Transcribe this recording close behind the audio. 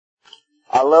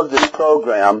I love this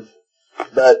program,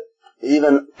 but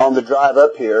even on the drive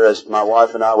up here, as my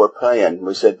wife and I were praying,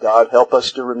 we said, God, help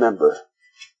us to remember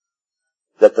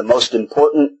that the most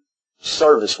important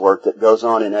service work that goes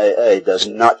on in AA does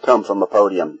not come from a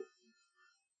podium.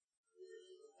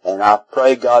 And I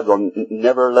pray God will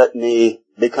never let me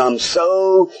become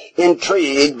so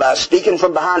intrigued by speaking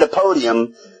from behind a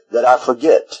podium that I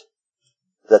forget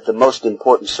that the most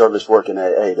important service work in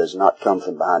AA does not come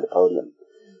from behind a podium.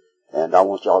 And I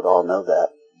want y'all to all know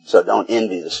that. So don't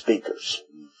envy the speakers.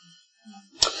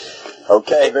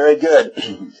 Okay, very good.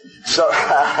 So,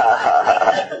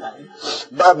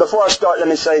 but before I start, let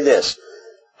me say this.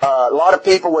 A lot of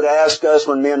people would ask us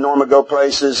when me and Norma go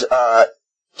places,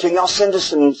 can y'all send us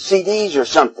some CDs or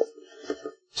something?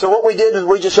 So what we did is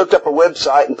we just hooked up a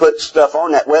website and put stuff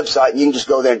on that website, and you can just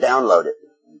go there and download it.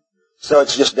 So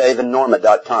it's just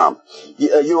daveandnorma.com.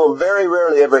 You will very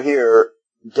rarely ever hear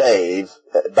Dave.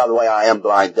 By the way, I am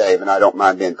Blind Dave, and I don't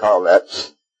mind being called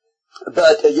that.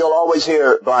 But you'll always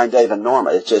hear Blind Dave and Norma.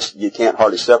 It's just you can't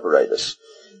hardly separate us.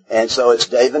 And so it's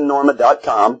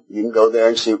daveandnorma.com. You can go there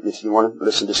and see if you want to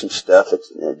listen to some stuff.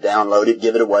 Download it,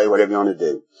 give it away, whatever you want to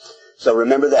do. So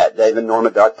remember that,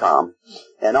 daveandnorma.com.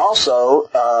 And also,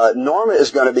 Norma is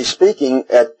going to be speaking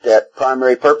at that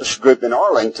Primary Purpose Group in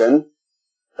Arlington.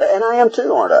 And I am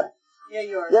too, aren't I? Yeah,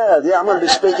 you are. Yeah, I'm going to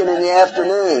be speaking in the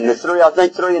afternoon. I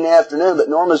think 3 in the afternoon, but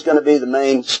Norma's going to be the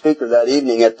main speaker that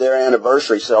evening at their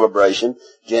anniversary celebration,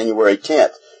 January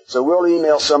 10th. So we'll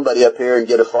email somebody up here and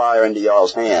get a flyer into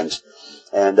y'all's hands.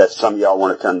 And some of y'all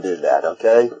want to come do that,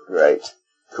 okay? Great.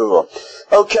 Cool.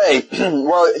 Okay,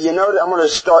 well, you know, I'm going to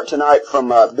start tonight from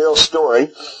Bill's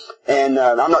story. And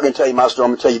I'm not going to tell you my story,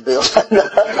 I'm going to tell you Bill's.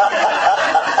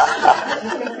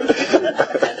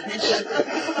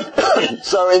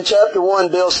 So in chapter 1,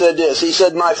 Bill said this. He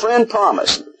said, my friend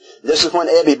promised. This is when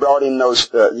Ebby brought in those,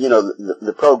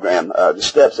 the program, the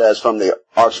steps as from the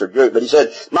Oxford group. But he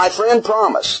said, my friend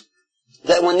promised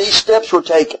that when these steps were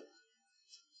taken,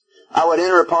 I would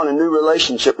enter upon a new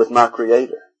relationship with my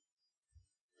Creator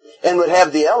and would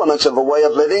have the elements of a way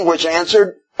of living which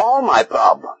answered all my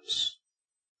problems.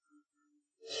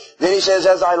 Then he says,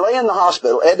 as I lay in the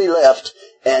hospital, Ebby left,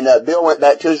 and Bill went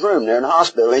back to his room there in the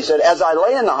hospital. He said, as I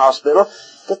lay in the hospital,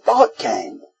 the thought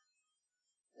came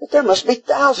that there must be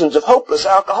thousands of hopeless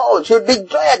alcoholics who would be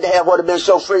glad to have what had been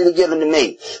so freely given to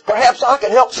me. Perhaps I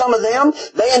could help some of them.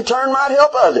 They in turn might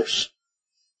help others.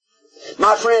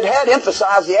 My friend had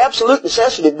emphasized the absolute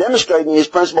necessity of demonstrating these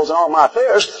principles in all my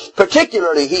affairs.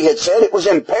 Particularly, he had said, it was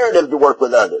imperative to work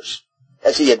with others,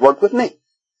 as he had worked with me.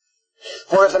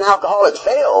 For if an alcoholic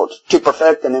failed to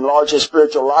perfect and enlarge his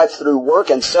spiritual life through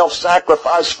work and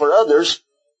self-sacrifice for others,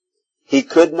 he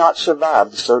could not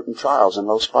survive the certain trials and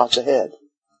low spots ahead.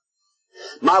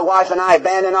 My wife and I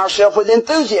abandoned ourselves with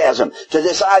enthusiasm to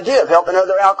this idea of helping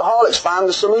other alcoholics find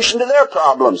the solution to their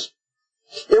problems.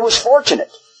 It was fortunate,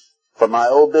 for my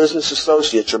old business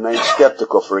associates remained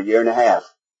skeptical for 1.5 years,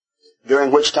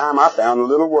 during which time I found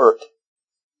little work.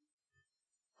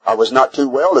 I was not too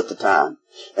well at the time,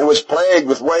 and was plagued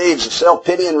with waves of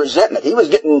self-pity and resentment. He was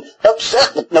getting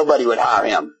upset that nobody would hire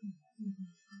him.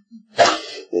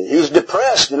 He was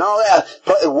depressed and all that.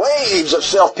 Waves of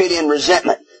self-pity and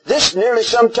resentment. This nearly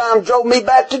sometimes drove me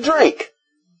back to drink.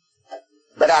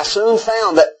 But I soon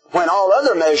found that when all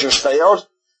other measures failed,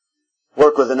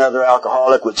 work with another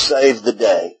alcoholic would save the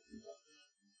day.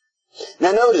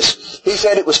 Now notice, he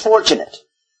said it was fortunate.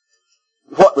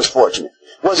 What was fortunate?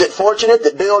 Was it fortunate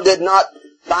that Bill did not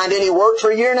find any work for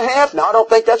 1.5 years? No, I don't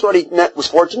think that's what he meant was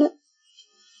fortunate.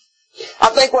 I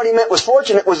think what he meant was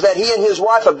fortunate was that he and his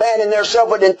wife abandoned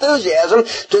themselves with enthusiasm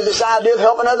to this idea of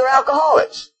helping other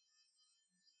alcoholics.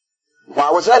 Why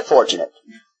was that fortunate?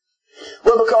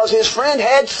 Well, because his friend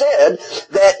had said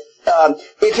that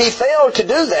if he failed to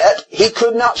do that, he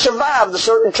could not survive the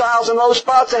certain trials and low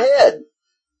spots ahead.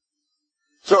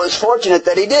 So it's fortunate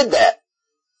that he did that.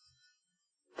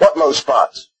 What low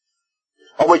spots?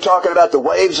 Are we talking about the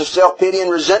waves of self-pity and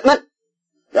resentment?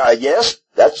 Yes,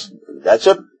 that's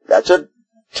a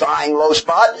trying low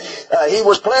spot. He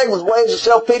was plagued with waves of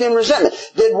self-pity and resentment.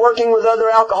 Did working with other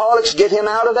alcoholics get him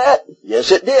out of that?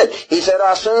 Yes, it did. He said,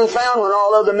 I soon found when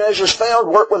all other measures failed,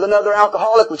 work with another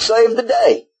alcoholic would save the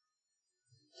day.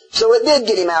 So it did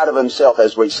get him out of himself,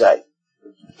 as we say.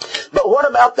 But what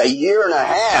about the 1.5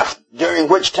 years during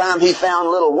which time he found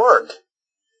little work?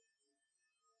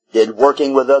 Did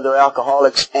working with other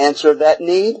alcoholics answer that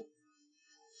need?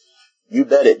 You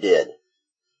bet it did.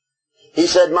 He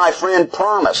said, my friend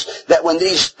promised that when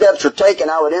these steps were taken,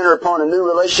 I would enter upon a new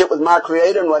relationship with my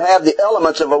Creator and would have the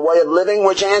elements of a way of living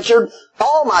which answered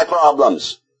all my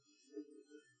problems.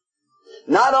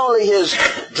 not only his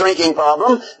drinking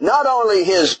problem, not only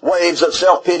his waves of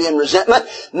self-pity and resentment,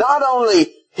 not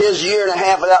only his year and a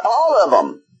half of that, all of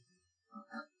them.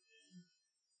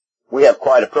 We have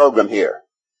quite a program here.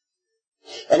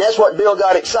 And that's what Bill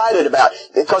got excited about,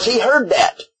 because he heard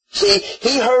that. See,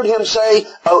 he heard him say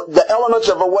the elements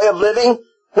of a way of living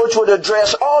which would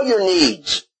address all your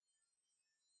needs.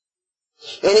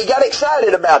 And he got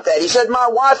excited about that. He said, my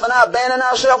wife and I abandon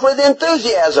ourselves with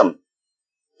enthusiasm.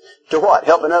 To what?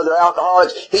 Helping other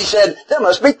alcoholics. He said, there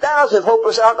must be thousands of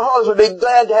hopeless alcoholics who would be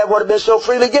glad to have what had been so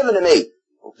freely given to me.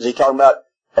 Is he talking about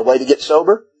a way to get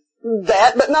sober?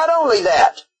 That, but not only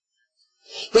that.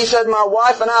 He said, my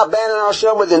wife and I abandon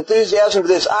ourselves with enthusiasm for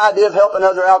this idea of helping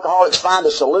other alcoholics find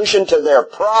a solution to their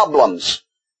problems.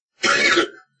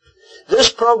 This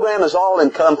program is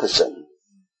all-encompassing.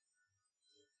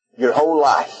 Your whole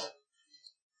life.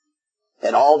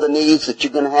 And all the needs that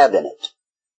you're going to have in it.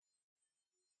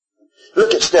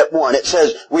 Look at step 1. It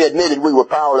says, we admitted we were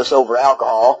powerless over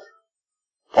alcohol.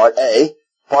 Part A.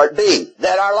 Part B.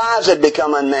 That our lives had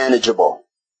become unmanageable.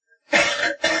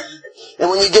 And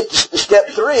when you get to step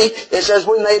 3, it says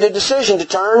we made a decision to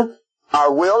turn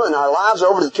our will and our lives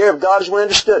over to the care of God as we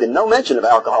understood Him. No mention of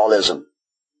alcoholism.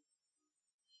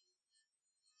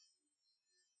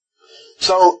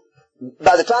 So,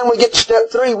 by the time we get to step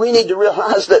 3, we need to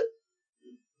realize that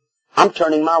I'm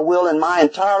turning my will and my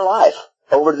entire life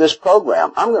over to this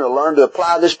program. I'm going to learn to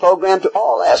apply this program to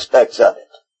all aspects of it.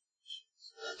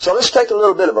 So let's take a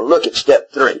little bit of a look at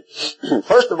step 3.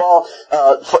 First of all,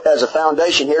 as a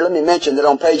foundation here, let me mention that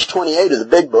on page 28 of the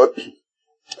big book,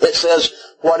 it says,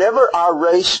 whatever our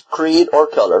race, creed, or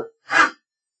color,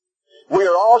 we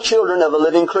are all children of a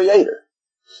living Creator,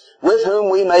 with whom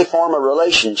we may form a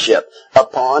relationship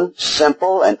upon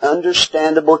simple and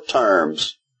understandable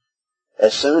terms,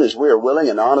 as soon as we are willing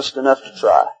and honest enough to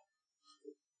try.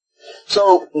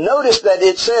 So notice that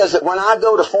it says that when I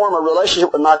go to form a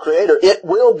relationship with my Creator, it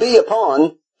will be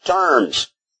upon terms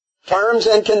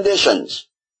and conditions.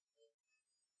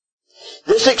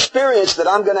 This experience that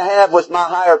I'm going to have with my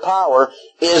higher power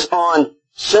is on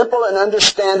simple and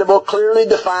understandable, clearly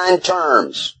defined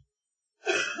terms.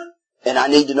 And I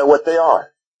need to know what they are.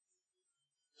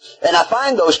 And I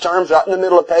find those terms right in the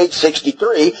middle of page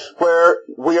 63, where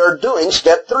we are doing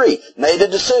step 3. Made a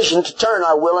decision to turn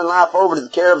our will and life over to the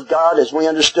care of God as we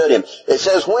understood Him. It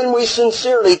says, when we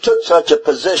sincerely took such a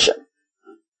position,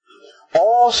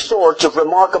 all sorts of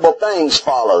remarkable things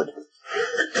followed.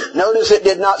 Notice it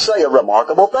did not say a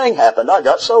remarkable thing happened. I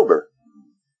got sober.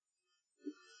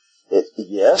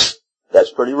 Yes,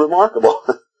 that's pretty remarkable.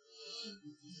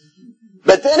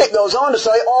 But then it goes on to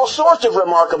say all sorts of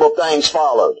remarkable things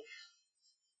followed.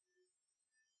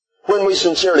 When we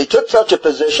sincerely took such a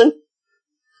position,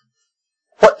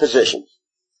 what position?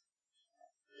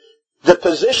 The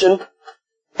position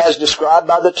as described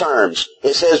by the terms.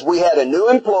 It says we had a new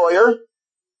employer,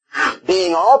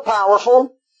 being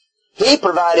all-powerful. He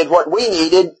provided what we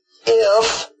needed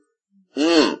if...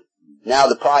 now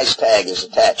the price tag is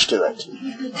attached to it.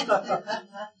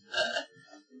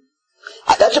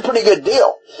 That's a pretty good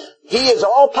deal. He is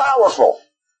all-powerful.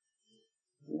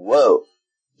 Whoa.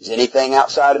 Is anything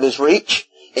outside of His reach?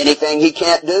 Anything He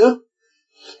can't do?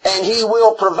 And He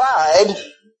will provide,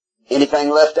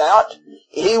 anything left out?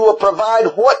 He will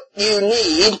provide what you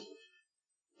need.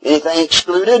 Anything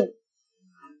excluded?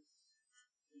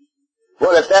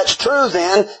 Well, if that's true,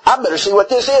 then I better see what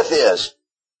this if is.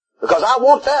 Because I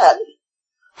want that.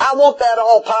 I want that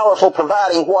all-powerful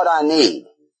providing what I need.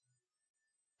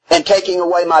 And taking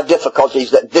away my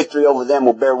difficulties, that victory over them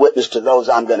will bear witness to those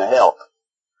I'm going to help.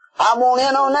 I want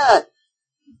in on that.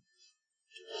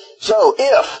 So,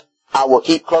 if I will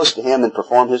keep close to Him and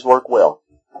perform His work well.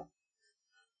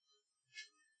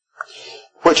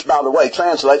 Which, by the way,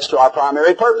 translates to our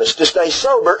primary purpose, to stay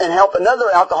sober and help another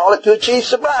alcoholic to achieve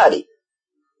sobriety.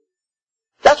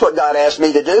 That's what God asked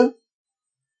me to do.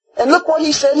 And look what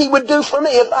He said He would do for me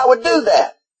if I would do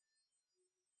that.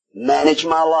 Manage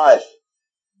my life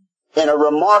in a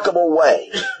remarkable way.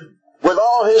 With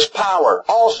all His power,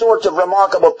 all sorts of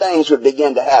remarkable things would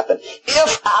begin to happen.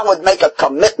 If I would make a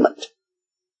commitment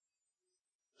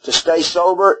to stay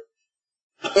sober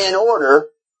in order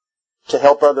to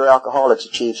help other alcoholics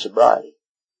achieve sobriety.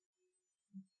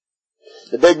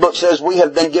 The big book says we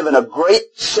have been given a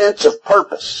great sense of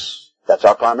purpose. That's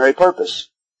our primary purpose.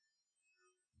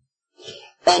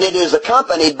 And it is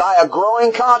accompanied by a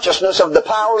growing consciousness of the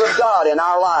power of God in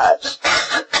our lives.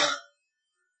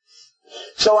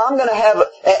 So I'm going to have,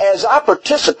 as I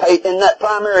participate in that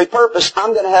primary purpose,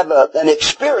 I'm going to have an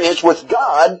experience with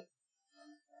God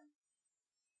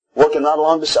working right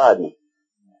along beside me.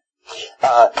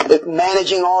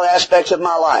 managing all aspects of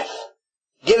my life,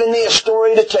 giving me a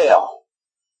story to tell.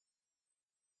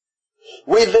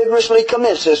 We vigorously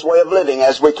commenced this way of living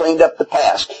as we cleaned up the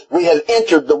past. We have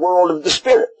entered the world of the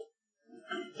Spirit.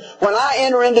 When I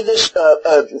enter into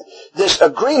this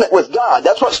agreement with God,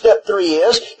 that's what step 3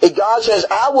 is. If God says,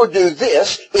 I will do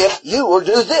this if you will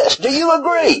do this. Do you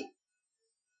agree?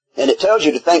 And it tells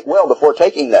you to think well before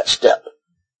taking that step.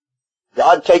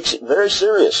 God takes it very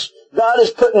serious. God is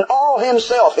putting all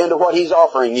Himself into what He's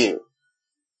offering you.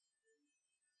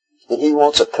 And He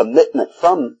wants a commitment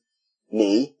from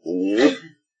me and you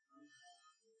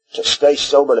to stay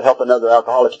sober to help another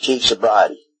alcoholic achieve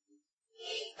sobriety.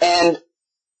 And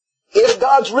if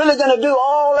God's really going to do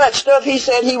all that stuff He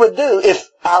said He would do, if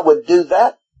I would do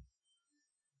that,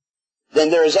 then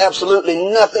there is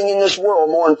absolutely nothing in this world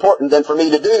more important than for me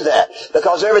to do that.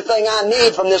 Because everything I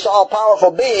need from this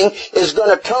all-powerful being is going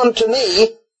to come to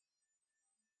me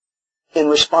in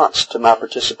response to my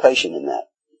participation in that.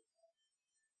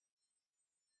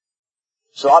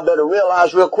 So I better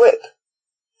realize real quick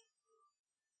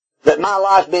that my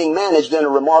life being managed in a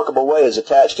remarkable way is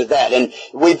attached to that. And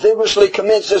we vigorously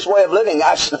commence this way of living.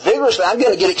 I'm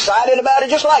going to get excited about it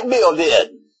just like Bill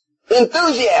did.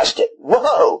 Enthusiastic.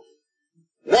 Whoa.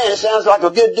 Man, it sounds like a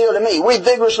good deal to me. We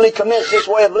vigorously commence this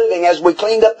way of living as we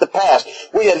cleaned up the past.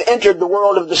 We have entered the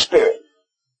world of the Spirit.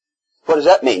 What does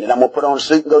that mean? That I'm going to put on a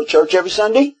suit and go to church every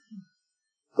Sunday?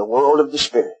 The world of the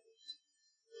Spirit.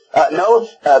 No,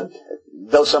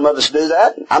 though some of us do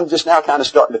that, I'm just now kind of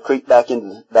starting to creep back into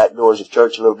the back doors of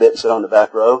church a little bit and sit on the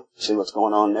back row, see what's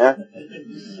going on there.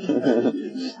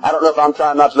 I don't know if I'm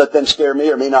trying not to let them scare me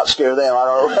or me not scare them. I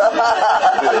don't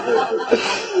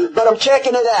know. But I'm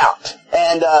checking it out.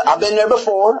 And I've been there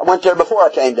before. I went there before I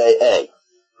came to AA.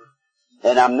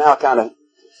 And I'm now kind of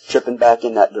tripping back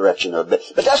in that direction a bit.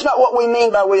 But that's not what we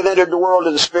mean by we've entered the world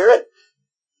of the Spirit.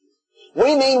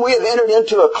 We mean we have entered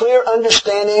into a clear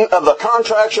understanding of a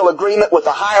contractual agreement with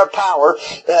a higher power,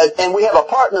 and we have a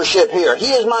partnership here.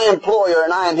 He is my employer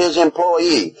and I am His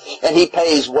employee, and He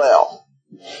pays well.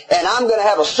 And I'm going to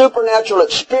have a supernatural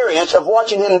experience of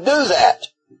watching Him do that.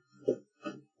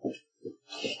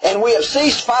 And we have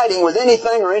ceased fighting with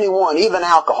anything or anyone, even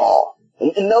alcohol.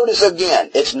 And notice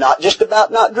again, it's not just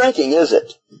about not drinking, is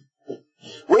it?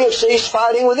 We have ceased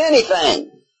fighting with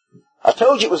anything. I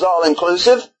told you it was all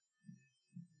inclusive.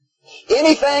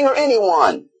 Anything or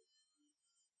anyone,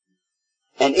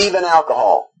 and even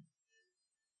alcohol.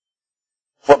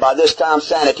 For by this time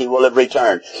sanity will have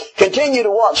returned. Continue to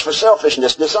watch for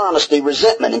selfishness, dishonesty,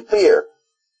 resentment, and fear.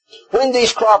 When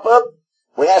these crop up,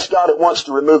 we ask God at once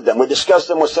to remove them. We discuss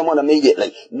them with someone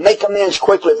immediately. Make amends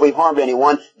quickly if we've harmed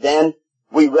anyone. Then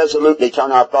we resolutely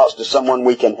turn our thoughts to someone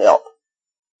we can help.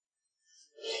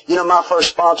 You know, my first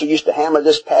sponsor used to hammer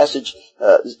this passage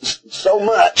so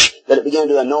much that it began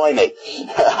to annoy me.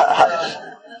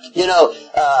 You know,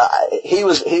 he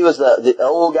was the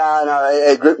old guy in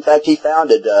our group. In fact, he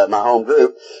founded my home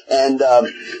group, and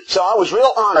so I was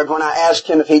real honored when I asked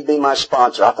him if he'd be my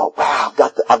sponsor. I thought, wow,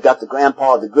 I've got the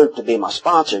grandpa of the group to be my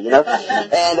sponsor, you know.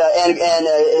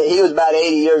 And he was about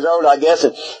 80 years old, I guess.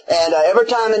 And every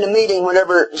time in the meeting,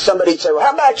 whenever somebody'd say, "Well,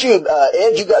 how about you,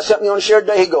 Ed? You got something you want to share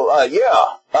today?" He'd go,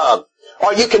 "Yeah."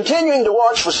 Are you continuing to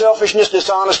watch for selfishness,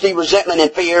 dishonesty, resentment,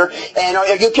 and fear? And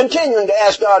are you continuing to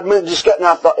ask God to move this gut? And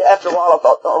I thought, after a while, I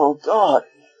thought, oh, God.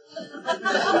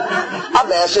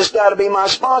 I've asked this guy to be my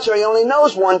sponsor. He only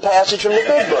knows one passage from the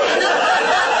big book.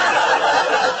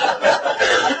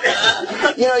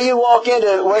 You know, you walk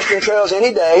into Western Trails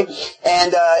any day,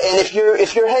 and if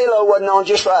your halo wasn't on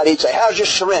just right, he'd say, "How's your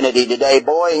serenity today,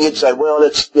 boy?" And you'd say, "Well,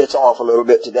 it's off a little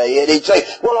bit today." And he'd say,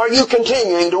 "Well, are you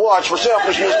continuing to watch for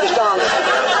selfishness, dishonesty?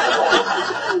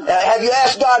 Have you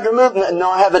asked God to remove them?"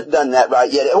 "No, I haven't done that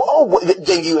right yet." "Oh,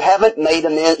 then you haven't made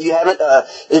amends. You haven't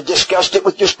discussed it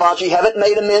with your sponsor. You haven't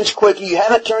made amends quickly. You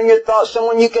haven't turned your thoughts to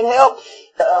someone you can help."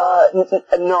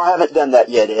 "No, I haven't done that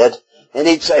yet, Ed." And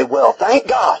he'd say, "Well, thank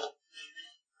God.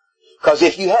 Because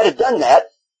if you had done that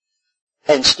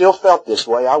and still felt this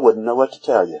way, I wouldn't know what to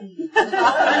tell you."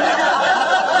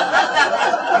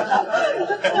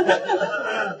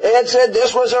 Ed said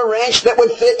this was a wrench that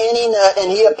would fit any nut,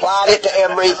 and he applied it to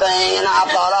everything. And I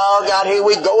thought, oh, God, here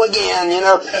we go again, you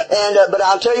know. And but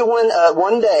I'll tell you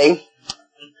one day,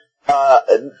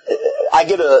 I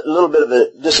get a little bit of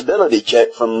a disability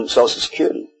check from Social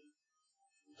Security.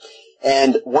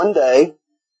 And one day,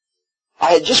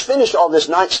 I had just finished all this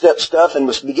 9-step stuff and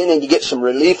was beginning to get some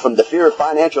relief from the fear of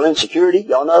financial insecurity,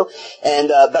 y'all know. And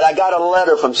but I got a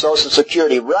letter from Social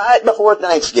Security right before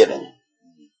Thanksgiving.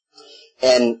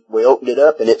 And we opened it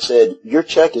up and it said, "Your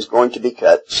check is going to be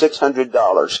cut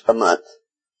 $600 a month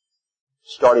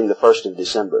starting the 1st of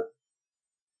December.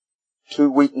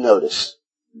 2-week notice.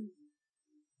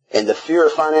 And the fear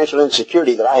of financial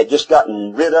insecurity that I had just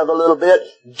gotten rid of a little bit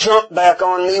jumped back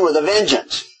on me with a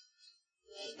vengeance.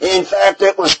 In fact,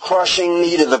 it was crushing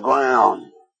me to the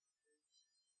ground.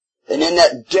 And in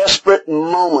that desperate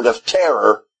moment of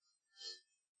terror,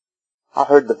 I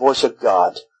heard the voice of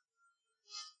God.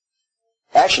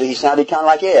 Actually, he sounded kind of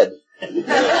like Ed.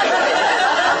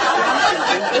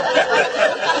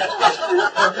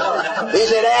 He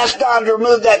said, ask God to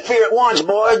remove that fear at once,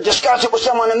 boy. Discuss it with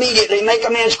someone immediately. Make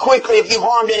amends quickly if you've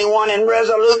harmed anyone, and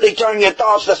resolutely turn your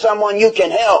thoughts to someone you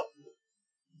can help.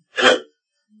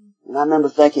 And I remember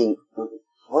thinking,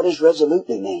 what does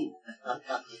resolutely mean?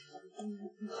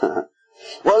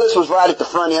 Well, this was right at the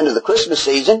front end of the Christmas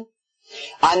season.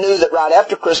 I knew that right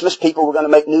after Christmas, people were going to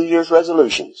make New Year's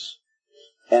resolutions.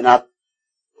 And I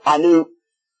knew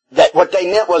that what they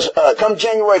meant was, come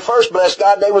January 1st, bless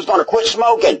God, they was going to quit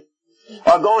smoking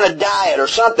or go on a diet or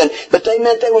something. But they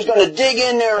meant they was going to dig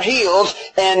in their heels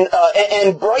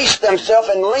and brace themselves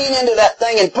and lean into that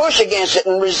thing and push against it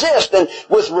and resist and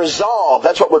with resolve.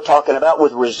 That's what we're talking about,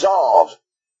 with resolve.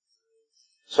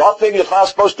 So I figured if I was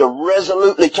supposed to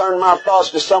resolutely turn my thoughts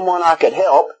to someone I could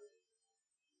help,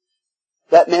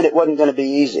 that meant it wasn't going to be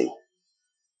easy.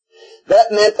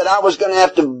 That meant that I was going to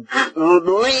have to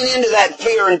lean into that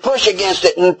fear and push against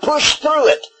it and push through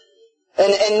it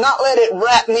and not let it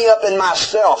wrap me up in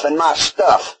myself and my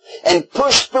stuff and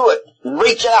push through it and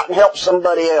reach out and help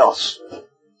somebody else.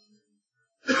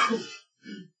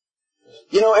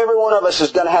 You know, every one of us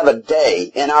is going to have a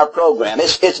day in our program.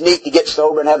 It's neat to get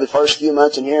sober and have the first few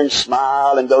months in here and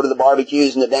smile and go to the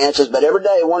barbecues and the dances, but every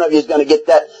day one of you is going to get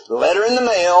that letter in the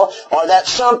mail or that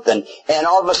something, and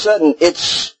all of a sudden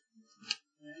it's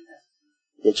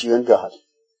you and God.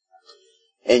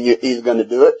 And you're either going to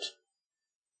do it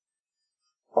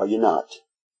or you're not.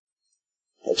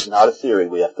 It's not a theory.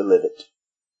 We have to live it.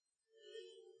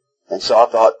 And so I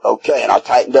thought, okay, and I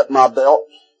tightened up my belt.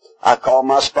 I called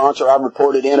my sponsor. I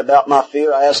reported in about my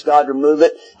fear. I asked God to remove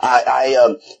it.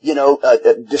 I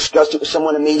discussed it with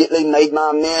someone immediately, made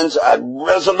my amends. I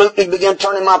resolutely began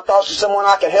turning my thoughts to someone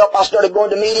I could help. I started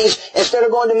going to meetings. Instead of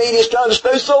going to meetings trying to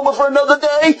stay sober for another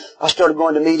day, I started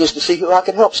going to meetings to see who I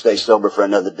could help stay sober for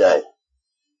another day.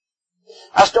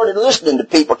 I started listening to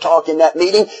people talk in that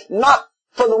meeting, not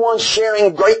for the ones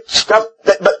sharing great stuff,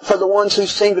 but for the ones who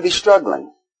seemed to be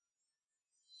struggling.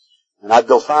 And I'd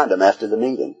go find them after the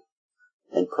meeting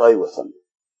and pray with them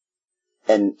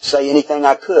and say anything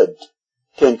I could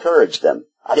to encourage them.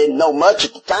 I didn't know much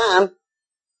at the time,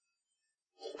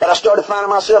 but I started finding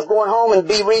myself going home and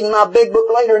be reading my big book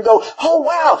later and go, oh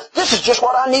wow, this is just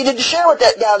what I needed to share with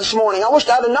that guy this morning. I wish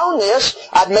I'd have known this.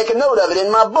 I'd make a note of it in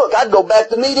my book. I'd go back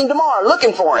to the meeting tomorrow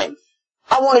looking for him.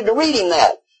 I wanted to read him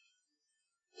that.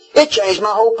 It changed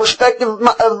my whole perspective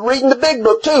of reading the big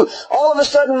book too. All of a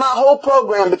sudden my whole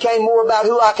program became more about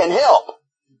who I can help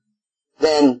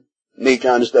than me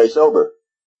trying to stay sober.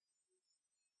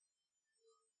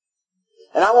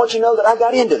 And I want you to know that I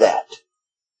got into that.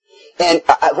 And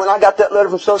when I got that letter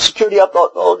from Social Security, I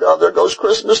thought, oh God, there goes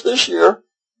Christmas this year.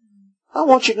 I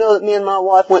want you to know that me and my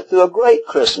wife went through a great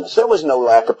Christmas. There was no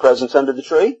lack of presents under the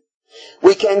tree.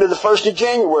 We came to the 1st of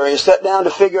January and sat down to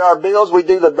figure our bills. We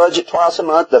do the budget twice a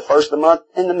month, the first of the month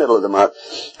and the middle of the month.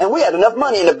 And we had enough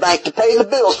money in the bank to pay the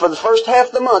bills for the first half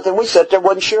of the month, and we sat there,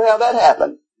 wasn't sure how that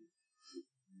happened.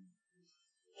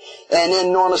 And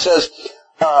then Norma says,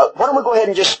 why don't we go ahead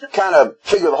and just kind of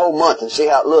figure the whole month and see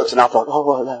how it looks? And I thought, oh,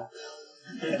 well,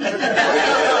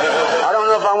 I don't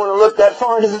know if I want to look that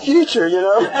far into the future, you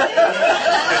know.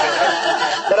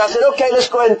 But I said, okay, let's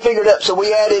go ahead and figure it up. So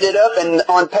we added it up, and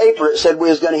on paper it said we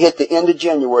was going to hit the end of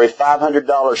January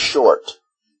 $500 short.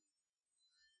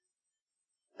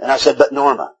 And I said, but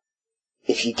Norma,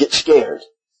 if you get scared,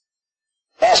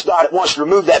 ask God at once to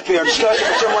remove that fear and discuss it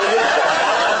with someone who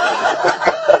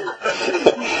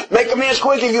Make amends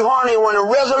quick if you harm anyone,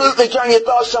 and resolutely turn your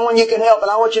thoughts to someone you can help.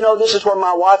 And I want you to know this is where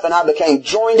my wife and I became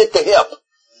joined at the hip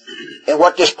and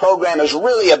what this program is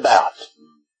really about.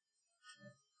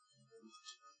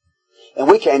 And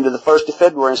we came to the 1st of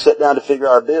February and sat down to figure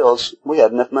our bills. We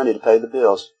had enough money to pay the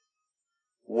bills.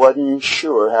 Wasn't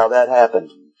sure how that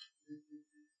happened.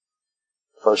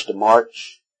 1st of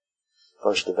March,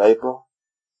 1st of April,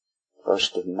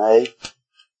 1st of May.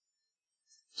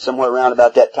 Somewhere around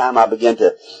about that time I began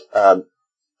to,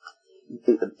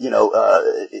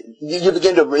 you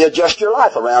begin to readjust your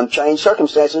life around changed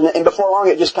circumstances. And before long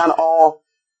it just kind of all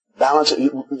balances.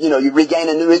 You regain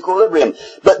a new equilibrium.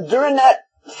 But during that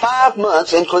 5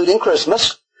 months, including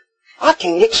Christmas, I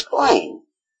can't explain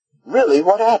really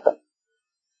what happened.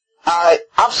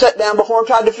 I've sat down before and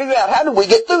tried to figure out how did we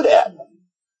get through that.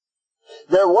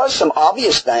 There was some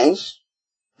obvious things.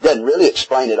 Doesn't really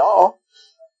explain it all.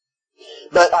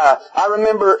 But I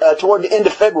remember toward the end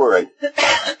of February,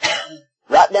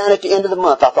 right down at the end of the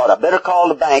month, I thought I better call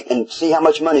the bank and see how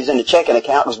much money's in the checking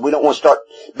account because we don't want to start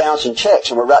bouncing checks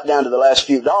and we're right down to the last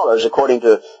few dollars according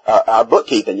to our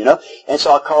bookkeeping, you know. And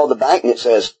so I called the bank and it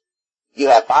says, you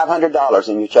have $500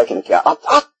 in your checking account.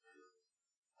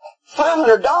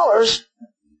 $500?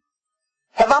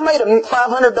 Have I made a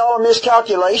 $500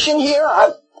 miscalculation here?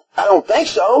 I don't think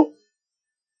so.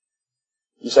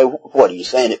 You say, what are you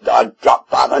saying, that God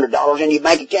dropped $500 in your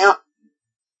bank account?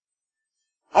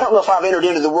 I don't know if I've entered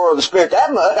into the world of the Spirit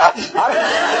that much.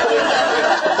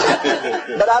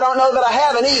 But I don't know that I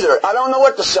haven't either. I don't know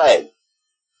what to say.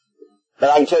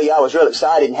 But I can tell you I was real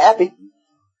excited and happy.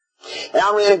 And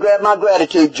I ran and grabbed my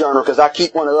gratitude journal because I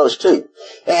keep one of those too.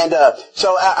 And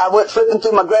so I went flipping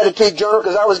through my gratitude journal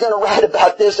because I was going to write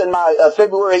about this in my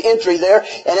February entry there.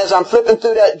 And as I'm flipping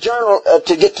through that journal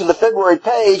to get to the February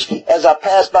page, as I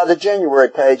passed by the January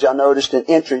page, I noticed an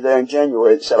entry there in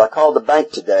January that said, I called the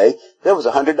bank today. There was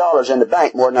 $100 in the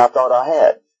bank, more than I thought I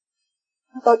had.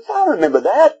 I thought, I remember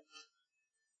that.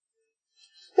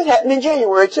 It happened in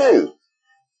January too.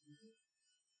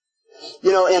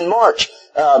 You know, in March,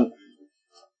 there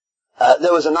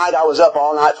was a night I was up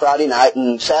all night Friday night,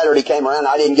 and Saturday came around.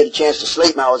 I didn't get a chance to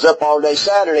sleep, and I was up all day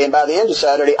Saturday, and by the end of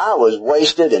Saturday, I was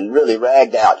wasted and really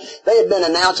ragged out. They had been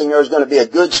announcing there was going to be a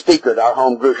good speaker at our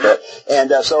home group there,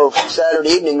 and so Saturday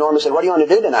evening, Norma said, what do you want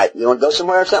to do tonight? You want to go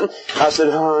somewhere or something? I said,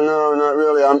 oh, no, not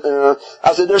really.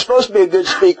 I said, there's supposed to be a good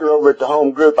speaker over at the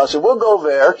home group. I said, we'll go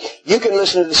there. You can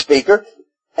listen to the speaker,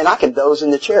 and I can doze in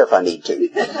the chair if I need to.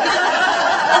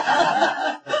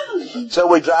 So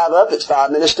we drive up, it's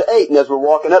 5 minutes to 8, and as we're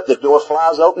walking up, the door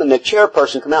flies open, and the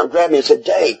chairperson come out and grabbed me and said,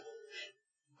 Dave,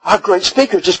 our great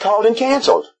speaker just called and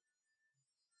canceled.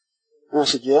 And I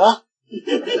said, yeah?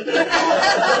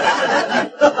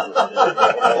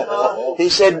 He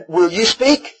said, will you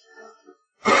speak?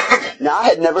 Now, I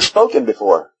had never spoken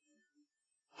before.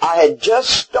 I had just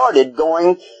started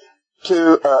going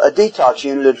to a detox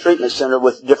unit at a treatment center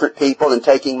with different people and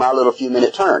taking my little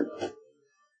few-minute turn.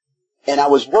 And I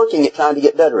was working at trying to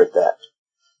get better at that.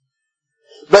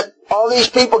 But all these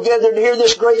people gathered to hear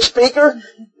this great speaker,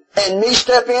 and me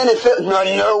step in and feel,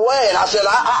 no way. And I said,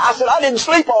 I didn't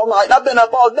sleep all night, and I've been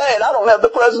up all day, and I don't have the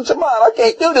presence of mind. I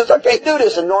can't do this.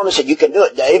 And Norma said, you can do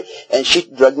it, Dave. And she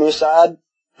dragged me aside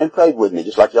and prayed with me,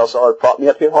 just like y'all saw her prop me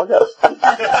up here a while ago.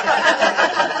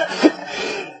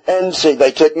 And see,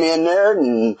 they took me in there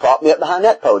and propped me up behind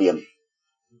that podium.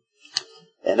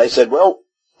 And they said, well,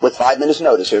 with 5 minutes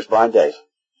notice, here's Brian Dave.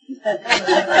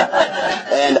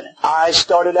 And I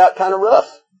started out kind of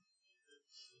rough.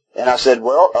 And I said,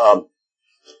 well,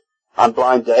 I'm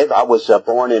Brian Dave. I was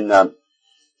born in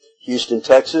Houston,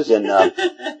 Texas in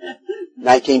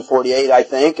 1948, I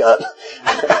think. And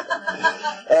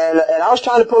I was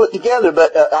trying to pull it together,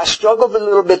 but I struggled a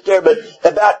little bit there. But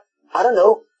about,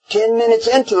 10 minutes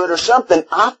into it or something,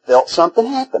 I felt something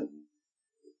happen.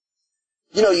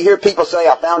 You know, you hear people say,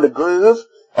 I found a groove.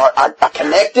 Or I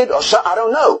connected, or something, I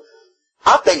don't know.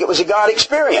 I think it was a God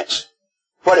experience.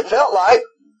 What it felt like.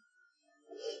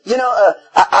 You know,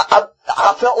 I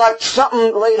felt like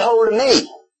something laid hold of me.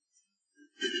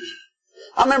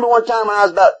 I remember one time when I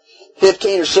was about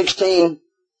 15 or 16,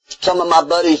 some of my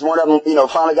buddies, one of them,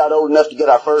 finally got old enough to get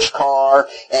our first car,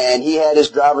 and he had his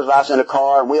driver's license in a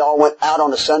car, and we all went out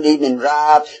on a Sunday evening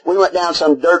drive. We went down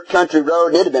some dirt country road,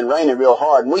 and it had been raining real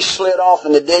hard, and we slid off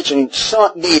in the ditch and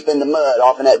sunk deep in the mud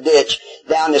off in that ditch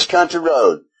down this country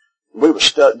road. We were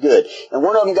stuck good. And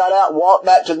one of them got out and walked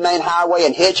back to the main highway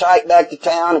and hitchhiked back to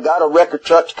town and got a record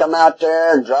truck to come out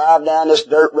there and drive down this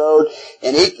dirt road.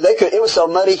 And it was so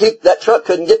muddy, that truck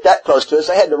couldn't get that close to us.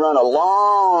 They had to run a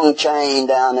long chain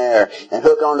down there and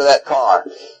hook onto that car.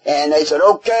 And they said,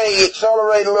 okay,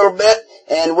 accelerate a little bit,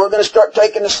 and we're going to start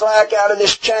taking the slack out of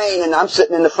this chain. And I'm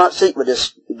sitting in the front seat with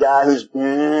this guy who's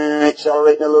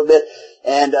accelerating a little bit.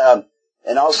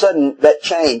 And all of a sudden, that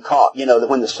chain caught,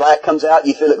 when the slack comes out,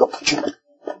 you feel it go,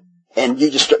 and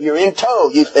you're in tow.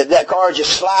 That car is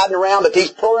just sliding around, but he's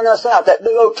pulling us out. That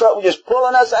big old truck was just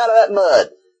pulling us out of that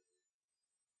mud.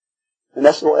 And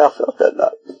that's the way I felt that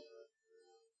night.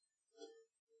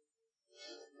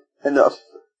 And,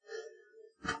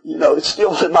 it's still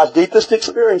one of my deepest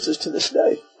experiences to this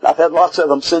day. I've had lots of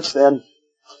them since then.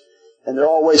 And they're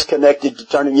always connected to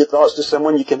turning your thoughts to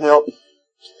someone you can help.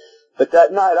 But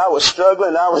that night I was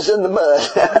struggling, I was in the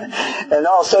mud, and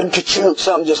all of a sudden, ka-chunk,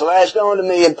 something just latched onto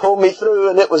me and pulled me through,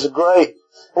 and it was great.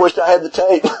 I wished I had the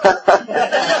tape.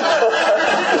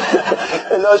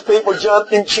 And those people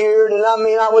jumped and cheered, and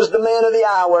I was the man of the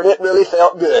hour, and it really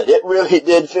felt good. It really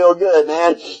did feel good,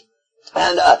 man.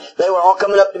 And they were all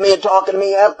coming up to me and talking to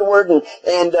me afterward,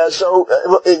 and so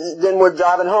then we're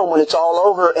driving home when it's all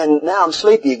over, and now I'm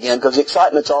sleepy again because the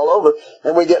excitement's all over.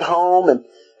 And we get home and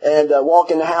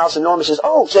walk in the house, and Norma says,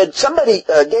 somebody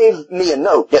gave me a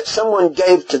note that someone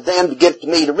gave to them to give to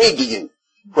me to read to you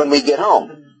when we get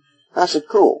home. I said,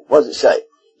 cool. What does it say?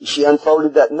 She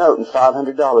unfolded that note, and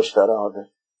 $500 fell out of it.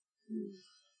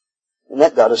 And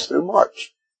that got us through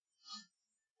March.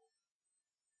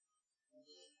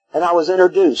 And I was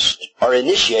introduced or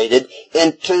initiated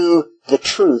into the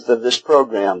truth of this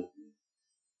program.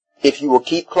 If you will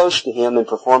keep close to Him and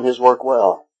perform His work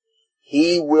well,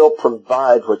 He will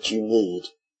provide what you need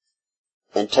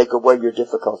and take away your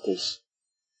difficulties.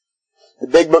 The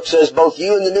big book says both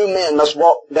you and the new men must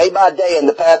walk day by day in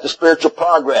the path of spiritual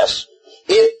progress.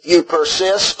 If you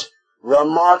persist,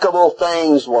 remarkable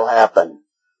things will happen.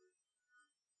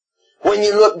 When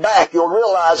you look back, you'll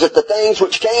realize that the things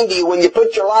which came to you when you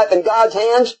put your life in God's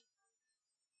hands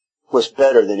was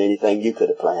better than anything you could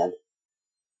have planned.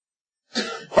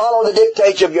 Follow the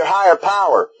dictates of your higher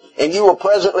power, and you will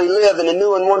presently live in a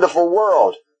new and wonderful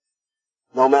world,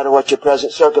 no matter what your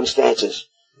present circumstances.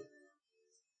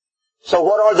 So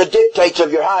what are the dictates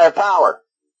of your higher power?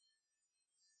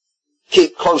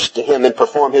 Keep close to Him and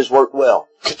perform His work well.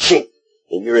 Ka-ching!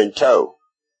 And you're in tow.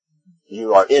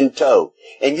 You are in tow.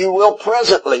 And you will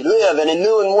presently live in a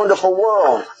new and wonderful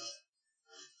world.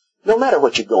 No matter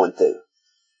what you're going through.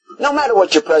 No matter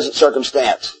what your present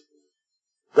circumstance.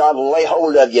 God will lay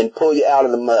hold of you and pull you out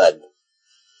of the mud.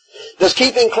 Does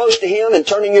keeping close to Him and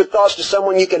turning your thoughts to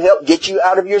someone you can help get you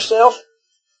out of yourself?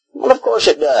 Well, of course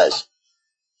it does.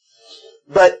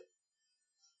 But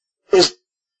is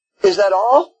that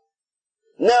all?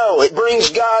 No, it brings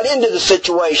God into the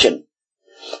situation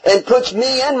and puts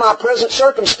me and my present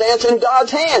circumstance in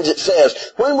God's hands, it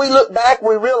says. When we look back,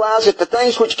 we realize that the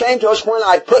things which came to us when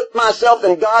I put myself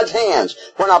in God's hands,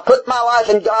 when I put my life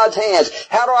in God's hands.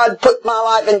 How do I put my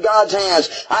life in God's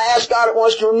hands? I ask God at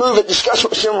once to remove it, discuss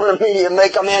with someone immediately, and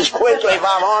make amends quickly if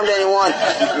I've harmed anyone,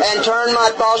 and turn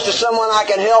my thoughts to someone I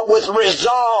can help with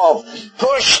resolve.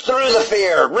 Push through the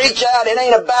fear. Reach out. It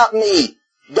ain't about me.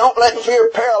 Don't let fear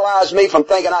paralyze me from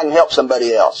thinking I can help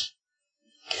somebody else.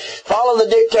 Follow the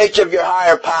dictates of your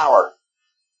higher power.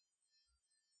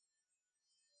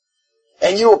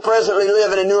 And you will presently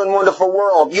live in a new and wonderful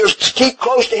world. You keep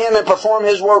close to Him and perform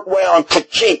His work well, and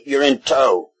ka-chink, you're in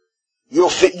tow. You'll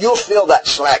feel that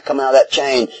slack come out of that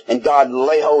chain, and God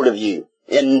lay hold of you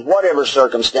in whatever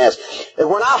circumstance. And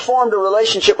when I formed a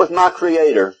relationship with my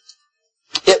Creator,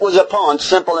 it was upon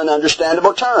simple and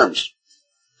understandable terms.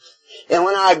 And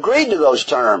when I agreed to those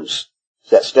terms,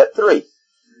 that's step 3.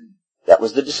 That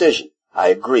was the decision. I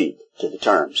agreed to the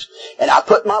terms. And I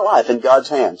put my life in God's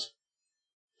hands.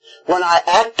 When I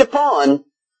act upon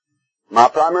my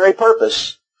primary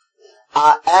purpose,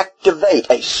 I activate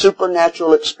a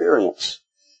supernatural experience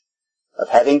of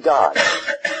having God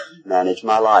manage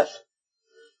my life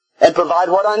and provide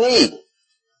what I need.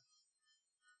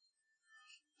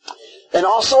 In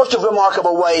all sorts of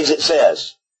remarkable ways, it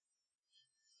says.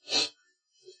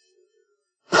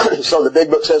 So the big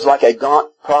book says, like a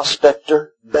gaunt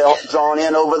prospector, belt drawn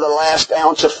in over the last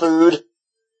ounce of food,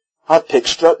 our pick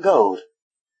struck gold.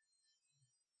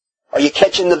 Are you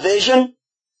catching the vision?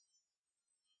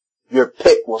 Your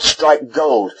pick will strike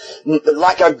gold.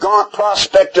 Like a gaunt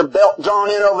prospector, belt drawn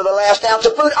in over the last ounce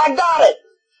of food. I got it.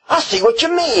 I see what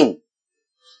you mean.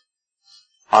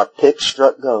 Our pick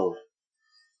struck gold.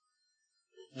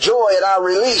 Joy at our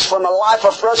release from a life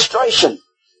of frustration.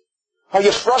 Are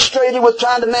you frustrated with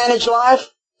trying to manage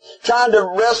life? Trying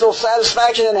to wrestle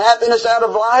satisfaction and happiness out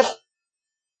of life?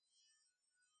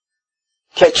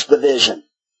 Catch the vision.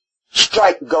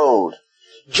 Strike gold.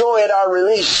 Joy at our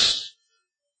release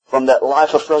from that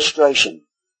life of frustration.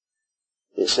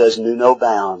 It says, knew no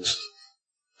bounds.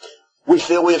 We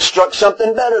feel we have struck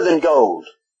something better than gold.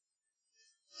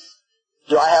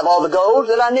 Do I have all the gold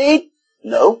that I need?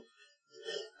 No.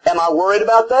 Am I worried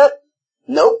about that?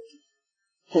 Nope.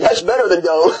 That's better than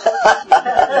gold.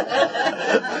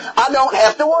 I don't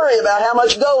have to worry about how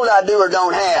much gold I do or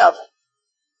don't have.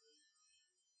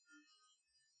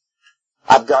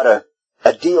 I've got a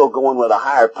deal going with a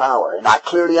higher power, and I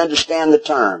clearly understand the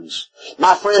terms.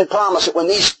 My friend promised that when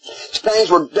these things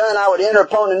were done, I would enter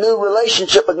upon a new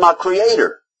relationship with my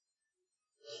Creator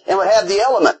and would have the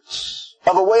elements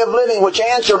of a way of living which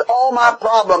answered all my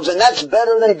problems, and that's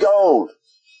better than gold.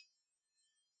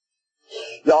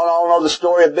 Y'all all know the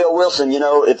story of Bill Wilson. You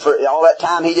know, for all that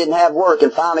time he didn't have work,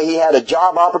 and finally he had a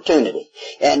job opportunity.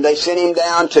 And they sent him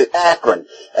down to Akron.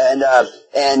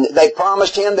 And they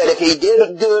promised him that if he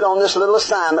did good on this little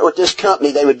assignment with this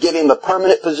company, they would give him a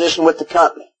permanent position with the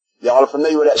company. Y'all are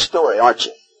familiar with that story, aren't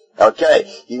you? Okay.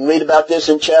 You can read about this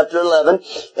in chapter 11.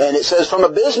 And it says, from a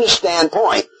business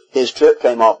standpoint, his trip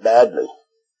came off badly.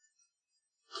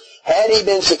 Had he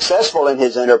been successful in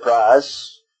his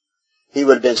enterprise, he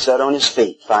would have been set on his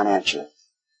feet financially,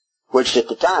 which at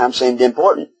the time seemed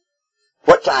important.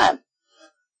 What time?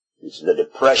 It's the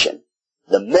Depression,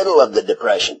 the middle of the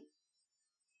Depression.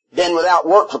 Been without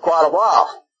work for quite a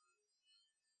while,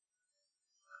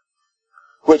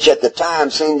 which at the time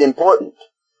seemed important.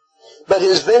 But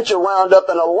his venture wound up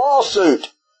in a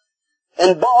lawsuit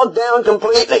and bogged down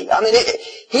completely. I mean,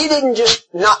 he didn't just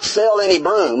not sell any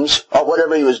brooms or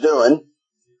whatever he was doing.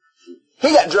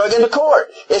 He got drug into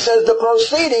court. It says the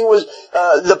proceeding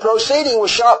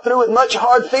was shot through with much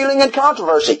hard feeling and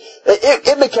controversy.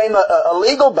 It became a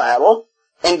legal battle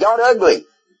and got ugly.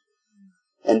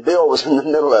 And Bill was in the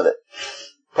middle of it.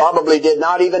 Probably did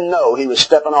not even know he was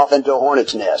stepping off into a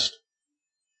hornet's nest.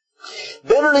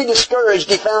 Bitterly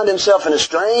discouraged, he found himself in a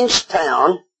strange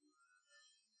town,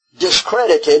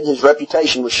 discredited, his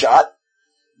reputation was shot,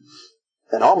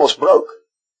 and almost broke.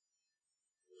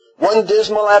 One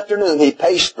dismal afternoon, he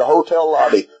paced the hotel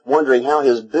lobby, wondering how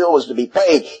his bill was to be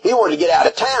paid. He wanted to get out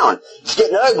of town. It's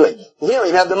getting ugly. He don't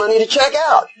even have the money to check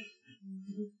out.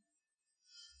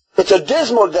 It's a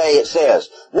dismal day, it says.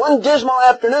 One dismal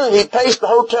afternoon, he paced the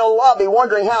hotel lobby,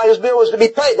 wondering how his bill was to be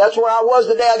paid. That's where I was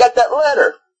the day I got that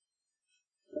letter.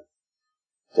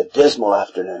 It's a dismal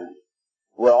afternoon.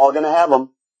 We're all going to have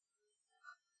them.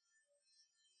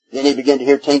 Then he began to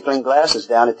hear tinkling glasses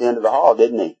down at the end of the hall,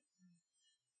 didn't he?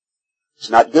 It's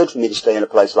not good for me to stay in a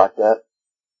place like that.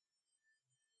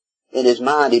 In his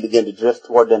mind, he began to drift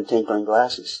toward them tinkling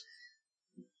glasses.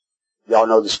 Y'all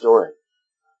know the story.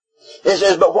 It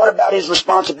says, but what about his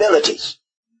responsibilities?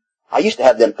 I used to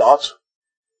have them thoughts.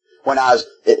 When I was,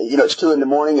 it's 2 a.m.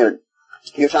 and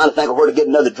you're trying to think of where to get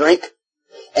another drink.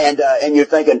 And you're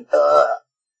thinking,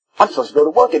 I'm supposed to go to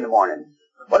work in the morning.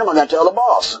 What am I going to tell the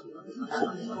boss?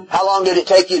 How long did it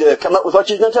take you to come up with what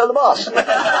you were going to tell the boss?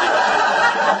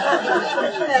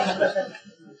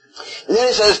 And then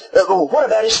it says, what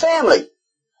about his family?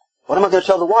 What am I going to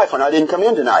tell the wife when I didn't come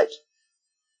in tonight?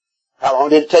 How long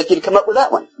did it take you to come up with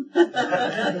that one?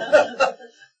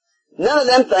 None of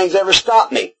them things ever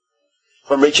stopped me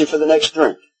from reaching for the next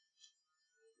drink.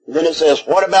 And then it says,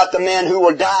 what about the men who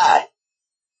will die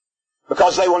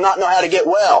because they will not know how to get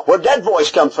well? Where'd that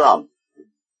voice come from?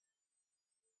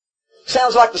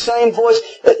 Sounds like the same voice.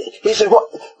 He said, "What?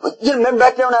 You remember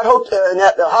back there in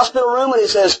that hospital room?" And he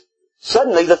says,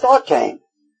 suddenly the thought came,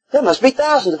 there must be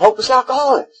thousands of hopeless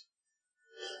alcoholics.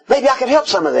 Maybe I could help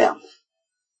some of them.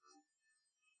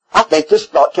 I think this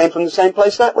thought came from the same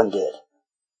place that one did.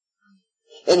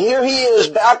 And here he is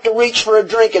about to reach for a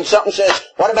drink, and something says,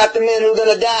 what about the men who are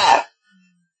going to die?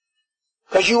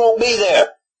 Because you won't be there.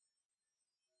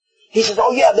 He says,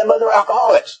 oh yeah, them other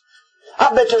alcoholics.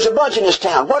 I bet there's a bunch in this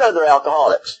town. What other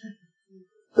alcoholics?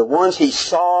 The ones he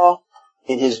saw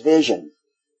in his vision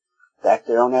back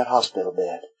there on that hospital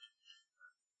bed.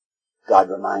 God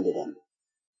reminded him,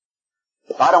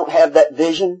 if I don't have that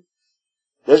vision,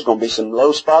 there's going to be some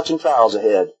low spots and trials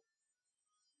ahead.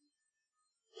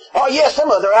 Oh yes,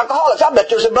 some other alcoholics. I bet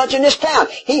there's a bunch in this town.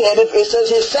 It says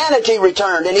his sanity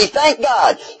returned, and he thanked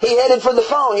God. He headed for the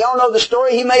phone. Y'all know the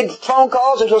story. He made phone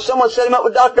calls until someone set him up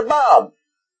with Dr. Bob.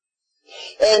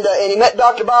 And he met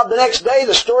Dr. Bob the next day.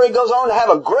 The story goes on to have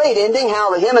a great ending,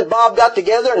 how him and Bob got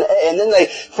together, and then they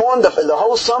formed the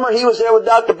whole summer. He was there with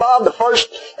Dr. Bob. The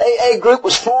first AA group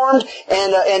was formed,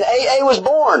 and AA was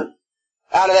born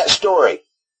out of that story.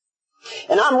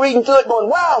 And I'm reading through it going,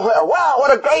 wow,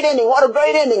 what a great ending, what a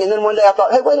great ending. And then one day I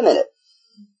thought, hey, wait a minute.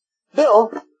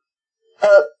 Bill,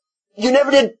 you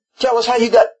never did tell us how you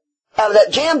got out of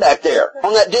that jam back there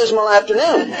on that dismal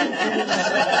afternoon.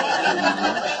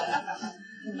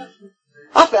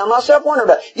 I found myself wondering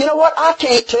about it. You know what? I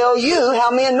can't tell you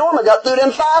how me and Norma got through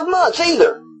them 5 months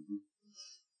either.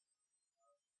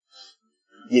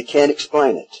 You can't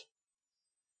explain it.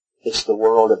 It's the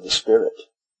world of the Spirit.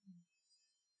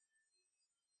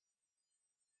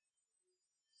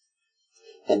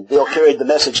 And Bill carried the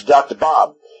message to Dr.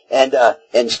 Bob and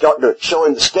started to show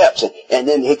him the steps. And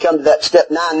then he come to that step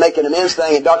 9, making amends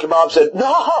thing, and Dr. Bob said,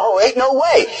 no, ain't no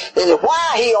way. And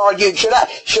why, he argued, should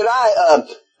I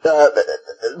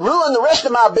ruin the rest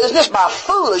of my business by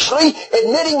foolishly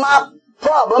admitting my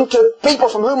problem to people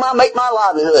from whom I make my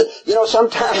livelihood. You know,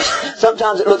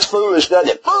 sometimes it looks foolish, doesn't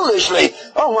it? Foolishly.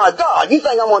 Oh my God, you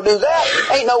think I'm going to do that?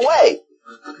 Ain't no way.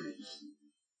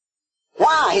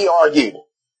 Why, he argued,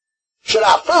 should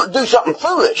I do something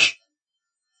foolish?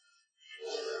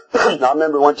 I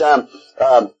remember one time,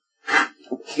 a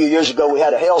few years ago, we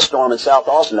had a hailstorm in South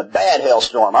Austin, a bad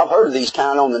hailstorm. I've heard of these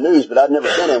kind on the news, but I've never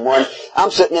been in one.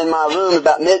 I'm sitting in my room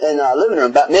in our living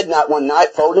room about midnight one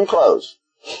night, folding clothes.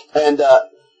 And it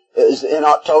was in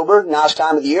October, nice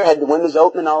time of the year, had the windows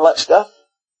open and all that stuff.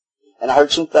 And I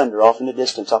heard some thunder off in the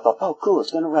distance. I thought, oh, cool,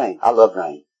 it's going to rain. I love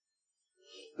rain.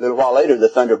 A little while later, the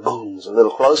thunder booms a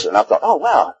little closer, and I thought, oh,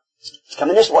 wow, it's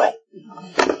coming this way.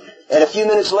 And a few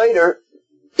minutes later,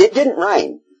 it didn't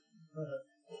rain.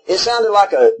 It sounded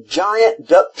like a giant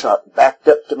dump truck backed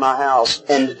up to my house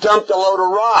and dumped a load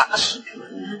of rocks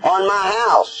on my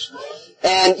house.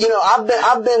 And, you know,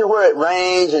 I've been where it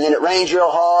rains, and then it rains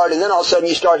real hard, and then all of a sudden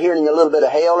you start hearing a little bit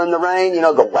of hail in the rain. You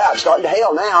know, go, wow, it's starting to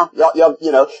hail now.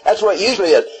 You know, that's what it usually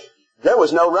is. There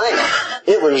was no rain.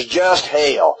 It was just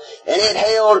hail. And it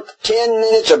hailed 10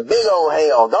 minutes of big old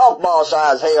hail, golf ball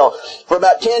size hail, for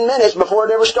about 10 minutes before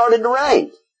it ever started to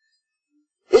rain.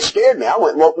 It scared me. I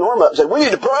went and woke Norma up and said, we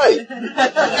need to pray.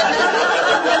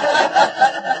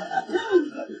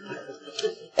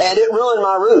 And it ruined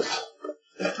my roof.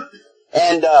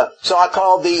 And so I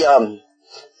called the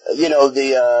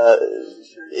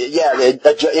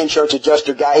insurance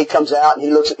adjuster guy. He comes out and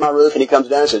he looks at my roof and he comes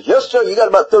down and says, yes, sir, you got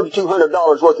about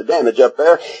 $3,200 worth of damage up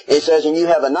there. And he says, and you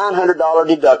have a $900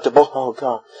 deductible. Oh,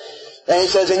 God. And he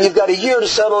says, and you've got a year to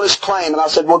settle this claim. And I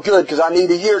said, well, good, because I need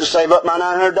a year to save up my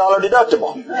 $900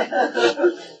 deductible.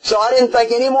 So I didn't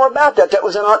think any more about that. That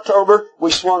was in October. We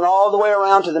swung all the way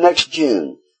around to the next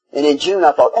June. And in June,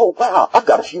 I thought, oh, wow, I've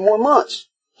got a few more months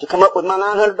to come up with my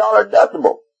 $900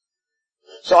 deductible.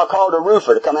 So I called a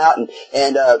roofer to come out and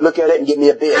look at it and give me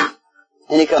a bid.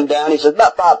 And he come down, he said,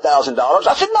 about $5,000.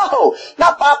 I said, no,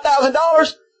 not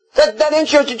 $5,000. That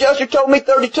insurance adjuster told me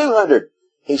 $3,200.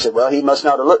 He said, well, he must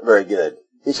not have looked very good.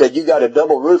 He said, you got a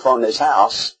double roof on this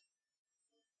house,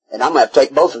 and I'm going to have to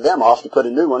take both of them off to put a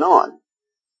new one on.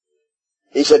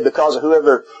 He said, because of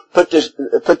whoever put this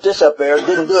up there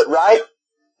didn't do it right,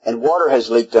 and water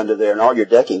has leaked under there, and all your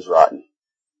decking's rotten.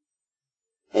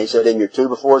 And he said, and your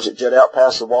 2x4s that jut out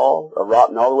past the wall are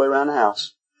rotten all the way around the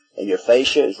house. And your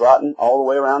fascia is rotten all the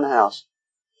way around the house.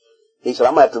 He said,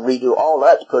 I'm going to have to redo all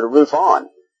that to put a roof on.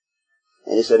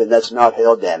 And he said, and that's not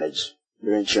hail damage.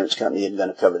 Your insurance company isn't going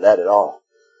to cover that at all.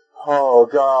 Oh,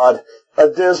 God, a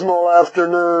dismal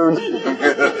afternoon.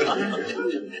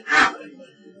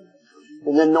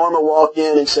 And then Norma walked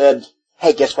in and said,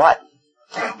 hey, guess what?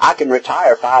 I can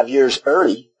retire 5 years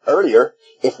earlier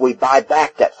if we buy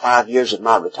back that 5 years of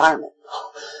my retirement.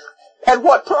 At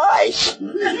what price?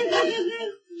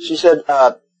 She said,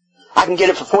 I can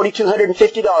get it for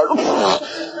 $4,250.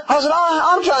 I said,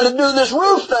 I'm trying to do this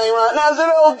roof thing right now. I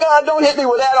said, oh, God, don't hit me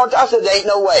with that. I said, there ain't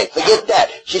no way. Forget that.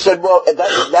 She said, well,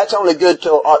 that's only good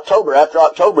till October. After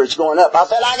October, it's going up. I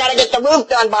said, I got to get the roof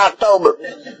done by October.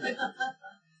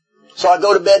 So I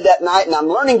go to bed that night, and I'm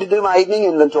learning to do my evening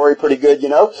inventory pretty good, you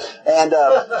know. And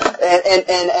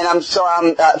I'm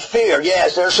fear.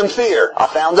 Yes, there's some fear. I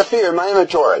found the fear in my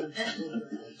inventory.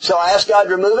 So I asked God to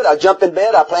remove it. I jump in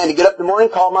bed. I plan to get up in the morning,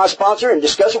 call my sponsor, and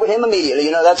discuss it with him immediately.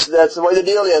 You know, that's the way the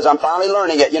deal is. I'm finally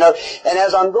learning it, you know. And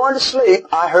as I'm going to sleep,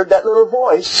 I heard that little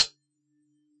voice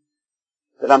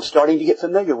that I'm starting to get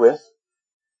familiar with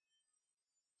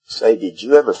say, did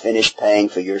you ever finish paying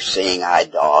for your seeing-eye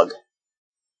dog?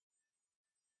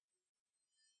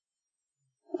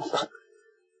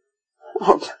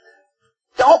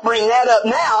 Don't bring that up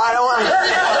now. I don't want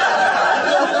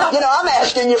to. You know, I'm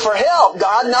asking you for help,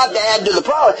 God, not to add to the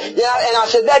problem. Yeah, and I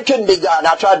said, that couldn't be God. And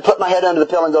I tried to put my head under the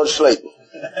pillow and go to sleep.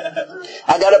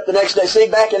 I got up the next day. See,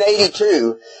 back in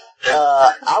 82,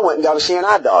 I went and got a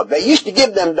seeing-eye dog. They used to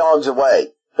give them dogs away,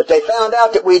 but they found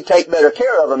out that we'd take better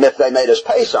care of them if they made us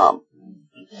pay some.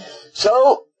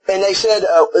 So, and they said,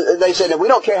 we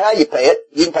don't care how you pay it.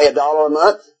 You can pay $1 a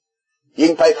month. You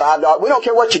can pay $5. We don't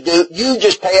care what you do. You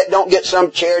just pay it. Don't get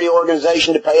some charity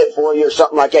organization to pay it for you or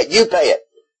something like that. You pay it.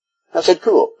 I said,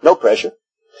 cool. No pressure.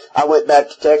 I went back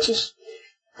to Texas.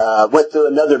 Went through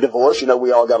another divorce. You know,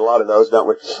 we all got a lot of those, don't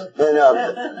we?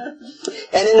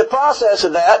 And in the process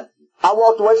of that, I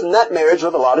walked away from that marriage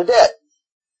with a lot of debt.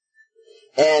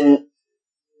 And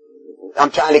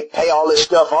I'm trying to pay all this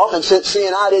stuff off. And since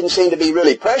C&I didn't seem to be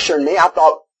really pressuring me, I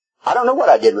thought, I don't know what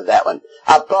I did with that one.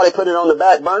 I probably put it on the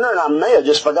back burner and I may have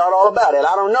just forgot all about it.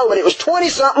 I don't know, but it was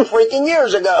 20-something freaking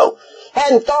years ago.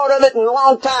 Hadn't thought of it in a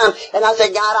long time. And I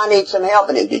said, God, I need some help.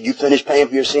 And he, did you finish paying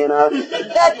for your CNR?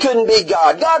 That couldn't be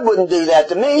God. God wouldn't do that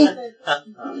to me.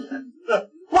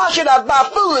 Why should I by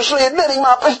foolishly admitting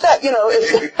my mistake? You know,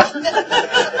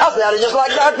 I sounded just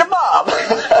like Dr. Bob.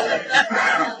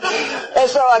 And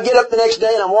so I get up the next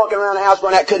day and I'm walking around the house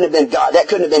going, that couldn't have been God. That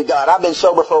couldn't have been God. I've been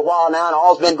sober for a while now and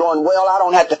all's been going well. I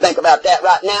don't have to think about that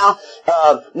right now.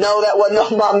 No, that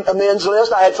wasn't on my amends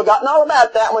list. I had forgotten all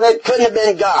about that one. It couldn't have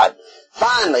been God.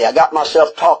 Finally, I got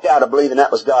myself talked out of believing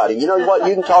that was God. And you know what?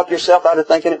 You can talk yourself out of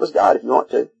thinking it was God if you want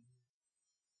to.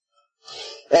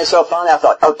 And so finally I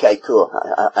thought, okay, cool.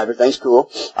 Everything's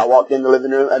cool. I walked in the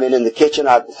living room, in the kitchen.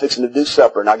 I was fixing to do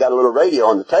supper, and I got a little radio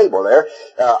on the table there.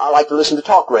 I like to listen to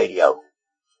talk radio.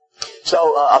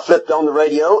 So I flipped on the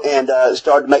radio and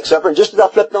started to make supper. And just as I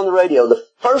flipped on the radio, the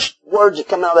first words that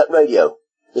come out of that radio,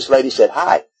 this lady said,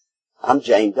 "Hi, I'm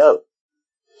Jane Doe."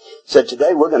 Said,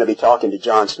 "Today we're going to be talking to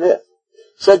John Smith."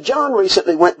 Said, "John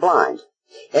recently went blind.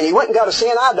 And he went and got a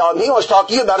CNI dog, and he wants to talk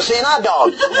to you about a CNI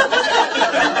dog."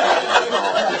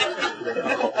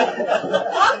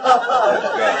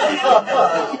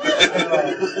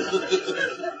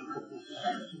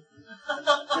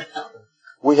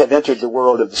 We have entered the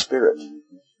world of the Spirit.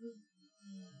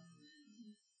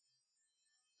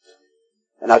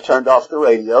 And I turned off the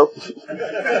radio.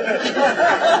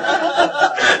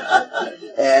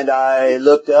 And I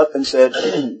looked up and said,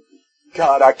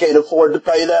 God, I can't afford to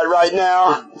pay that right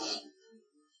now.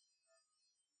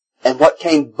 And what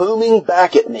came booming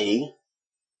back at me,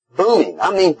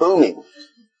 booming.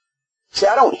 See,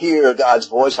 I don't hear God's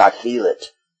voice, I feel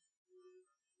it.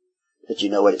 But you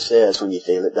know what it says when you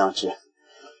feel it, don't you?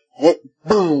 And it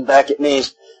boomed back at me.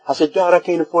 I said, God, I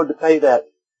can't afford to pay that.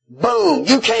 Boom!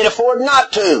 You can't afford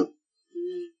not to.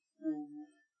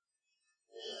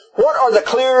 What are the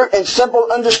clear and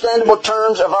simple, understandable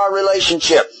terms of our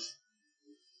relationship?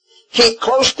 Keep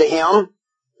close to Him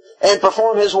and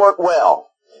perform His work well.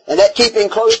 And that keeping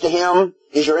close to Him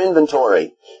is your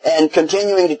inventory. And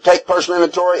continuing to take personal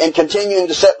inventory and continuing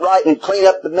to set right and clean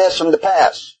up the mess from the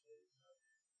past.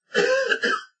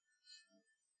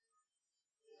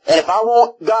 And if I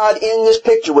want God in this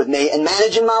picture with me and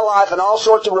managing my life in all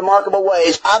sorts of remarkable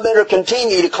ways, I better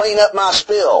continue to clean up my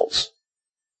spills.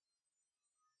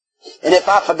 And if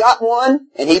I forgot one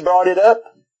and He brought it up,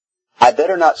 I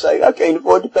better not say, I can't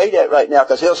afford to pay that right now,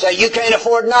 because He'll say, you can't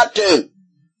afford not to,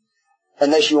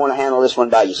 unless you want to handle this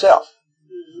one by yourself.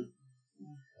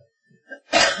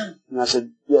 And I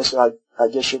said, yes, I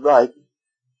guess you're right.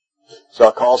 So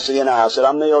I called CNI. I said,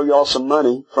 I may owe y'all some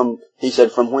money from, he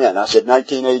said, from when? I said,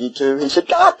 1982. He said,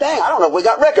 God dang, I don't know if we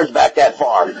got records back that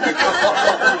far.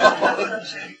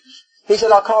 He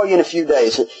said, I'll call you in a few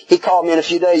days. He called me in a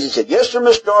few days. He said, yes, sir,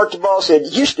 Mr. Archibald. Said,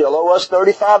 you still owe us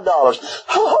 $35.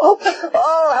 Oh,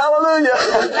 hallelujah.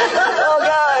 Oh,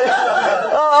 God.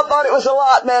 Oh, I thought it was a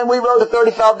lot, man. We wrote a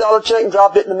 $35 check and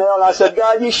dropped it in the mail. And I said,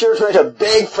 God, you sure made a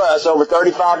big fuss over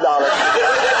 $35.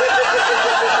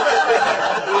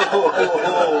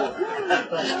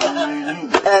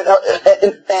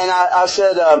 And I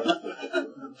said,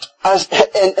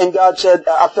 and God said,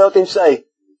 I felt Him say,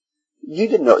 you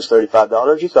didn't know it was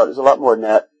 $35. You thought it was a lot more than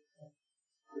that.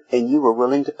 And you were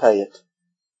willing to pay it.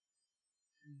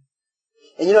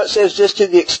 And you know, it says just to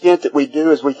the extent that we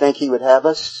do as we think He would have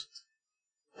us,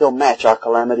 He'll match our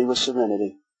calamity with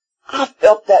serenity. I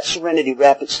felt that serenity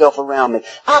wrap itself around me.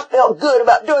 I felt good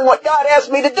about doing what God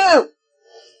asked me to do.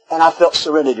 And I felt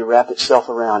serenity wrap itself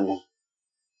around me.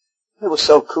 It was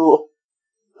so cool.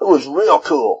 It was real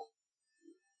cool.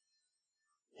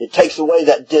 It takes away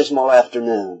that dismal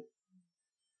afternoon.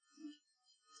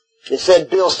 It said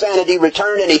Bill's sanity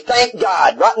returned and he thanked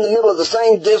God right in the middle of the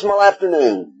same dismal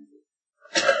afternoon.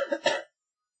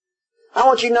 I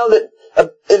want you to know that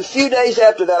a few days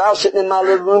after that, I was sitting in my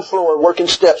living room floor working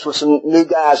steps with some new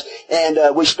guys,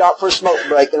 and we stopped for a smoke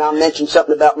break, and I mentioned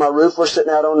something about my roof. We're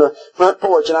sitting out on the front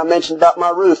porch, and I mentioned about my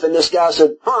roof, and this guy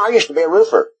said, I used to be a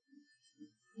roofer.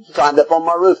 He climbed up on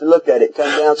my roof and looked at it, came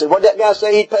down and said, what'd that guy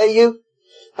say he'd pay you?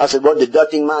 I said, well,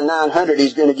 deducting my $900,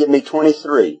 he's going to give me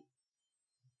 $23.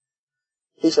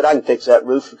 He said, I can fix that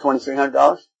roof for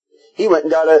 $2,300. He went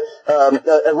and got a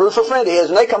roofer friend of his,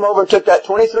 and they come over and took that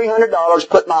 $2,300,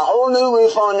 put my whole new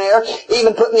roof on there,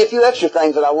 even put me a few extra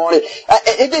things that I wanted.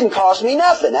 It didn't cost me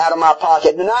nothing out of my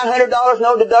pocket. The $900,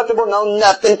 no deductible, no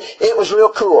nothing. It was real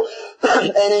cool.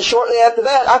 And then shortly after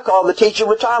that, I called the teacher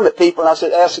retirement people, and I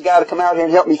said, ask the guy to come out here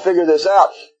and help me figure this out.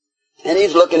 And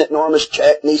he's looking at Norma's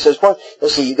check, and he says, "What?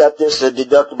 Let's see, you got this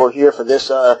deductible here for this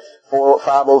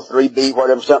 503B,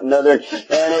 whatever, something other."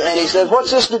 And he says,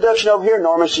 "What's this deduction over here,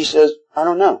 Norma?" She says, "I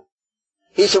don't know."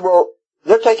 He said, "Well,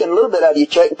 they're taking a little bit out of your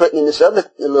check and putting in this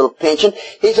other little pension."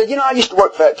 He said, "I used to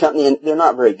work for that company, and they're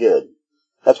not very good.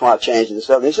 That's why I changed to this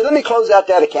other." He said, "Let me close out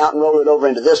that account and roll it over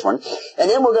into this one, and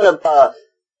then we're going to,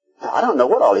 I don't know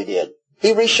what all he did.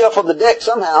 He reshuffled the deck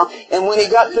somehow, and when he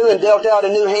got through and dealt out a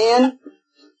new hand,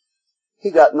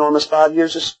 he got Norma's 5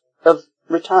 years of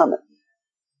retirement.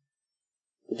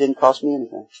 It didn't cost me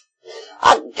anything.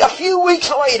 A few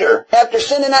weeks later, after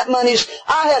sending that money,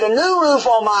 I had a new roof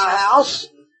on my house,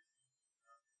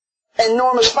 and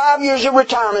Norma's 5 years of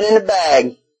retirement in the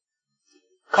bag.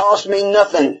 Cost me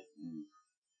nothing.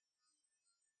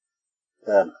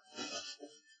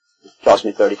 Cost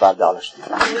me $35.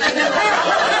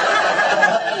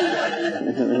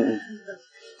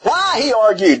 Why, he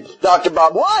argued, Dr.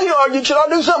 Bob, why, he argued, should I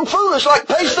do something foolish like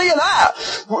pay C&I?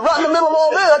 Right in the middle of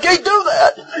all this, I can't do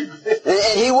that.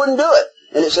 And he wouldn't do it.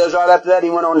 And it says right after that, he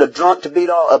went on to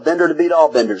a bender to beat all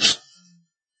benders.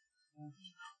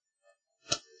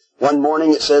 One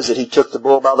morning it says that he took the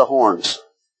bull by the horns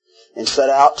and set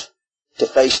out to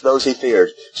face those he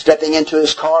feared. Stepping into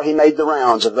his car, he made the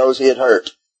rounds of those he had hurt.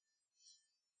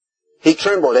 He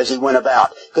trembled as he went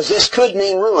about, because this could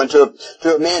mean ruin to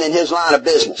a man in his line of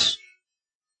business.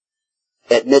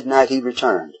 At midnight he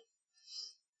returned,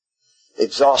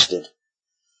 exhausted,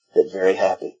 but very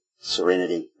happy.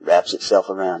 Serenity wraps itself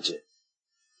around you.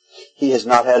 He has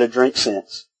not had a drink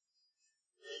since.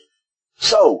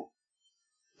 So,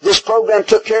 this program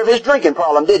took care of his drinking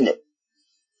problem, didn't it?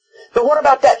 But what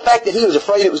about that fact that he was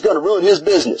afraid it was going to ruin his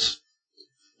business?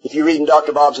 If you read in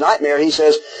Dr. Bob's Nightmare, he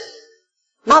says,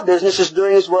 "My business is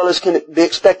doing as well as can be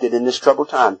expected in this troubled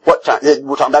time." What time?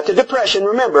 We're talking about the Depression,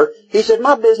 remember. He said,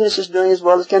 "My business is doing as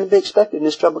well as can be expected in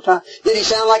this troubled time." Did he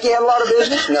sound like he had a lot of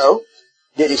business? No.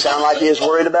 Did he sound like he was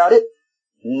worried about it?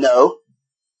 No.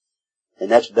 And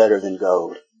that's better than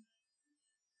gold.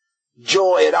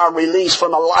 Joy at our release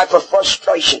from a life of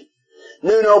frustration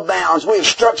knew no bounds. We have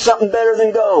struck something better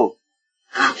than gold.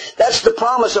 That's the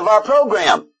promise of our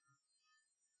program.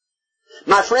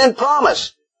 My friend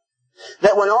promised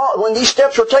that when these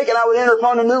steps were taken, I would enter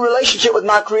upon a new relationship with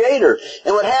my Creator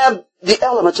and would have the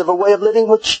elements of a way of living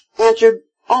which answered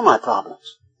all my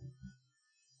problems.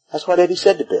 That's what Eddie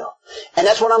said to Bill. And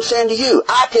that's what I'm saying to you.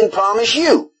 I can promise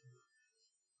you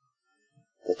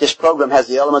that this program has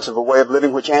the elements of a way of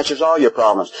living which answers all your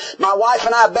problems. My wife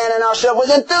and I abandon ourselves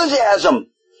with enthusiasm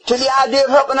to the idea of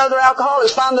helping other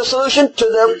alcoholics find the solution to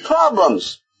their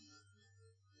problems.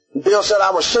 Bill said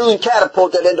I was soon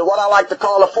catapulted into what I like to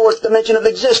call a fourth dimension of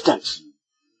existence.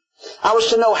 I was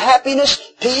to know happiness,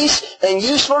 peace, and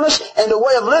usefulness, and a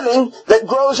way of living that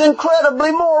grows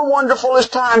incredibly more wonderful as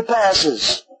time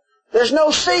passes. There's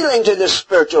no ceiling to this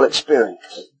spiritual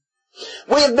experience.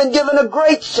 We have been given a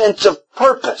great sense of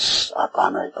purpose, our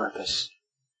primary purpose,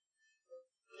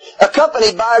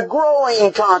 accompanied by a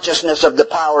growing consciousness of the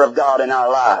power of God in our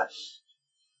lives.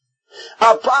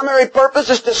 Our primary purpose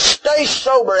is to stay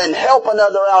sober and help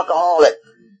another alcoholic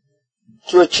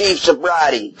to achieve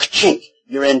sobriety.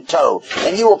 You're in tow.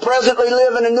 And you will presently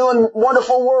live in a new and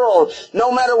wonderful world,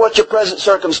 no matter what your present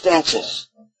circumstances.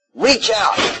 Reach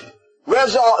out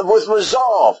with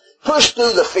resolve. Push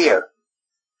through the fear.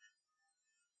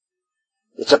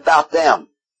 It's about them,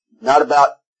 not about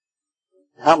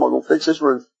how am I going to fix this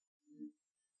roof.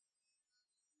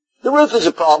 The roof is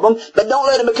a problem, but don't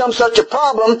let it become such a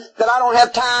problem that I don't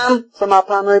have time for my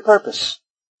primary purpose.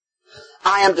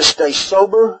 I am to stay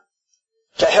sober,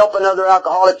 to help another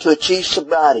alcoholic to achieve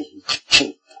sobriety.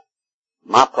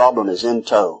 My problem is in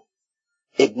tow.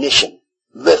 Ignition,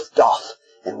 lift off,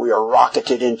 and we are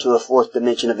rocketed into a fourth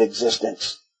dimension of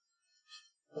existence,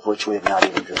 of which we have not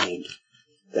even dreamed.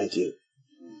 Thank you.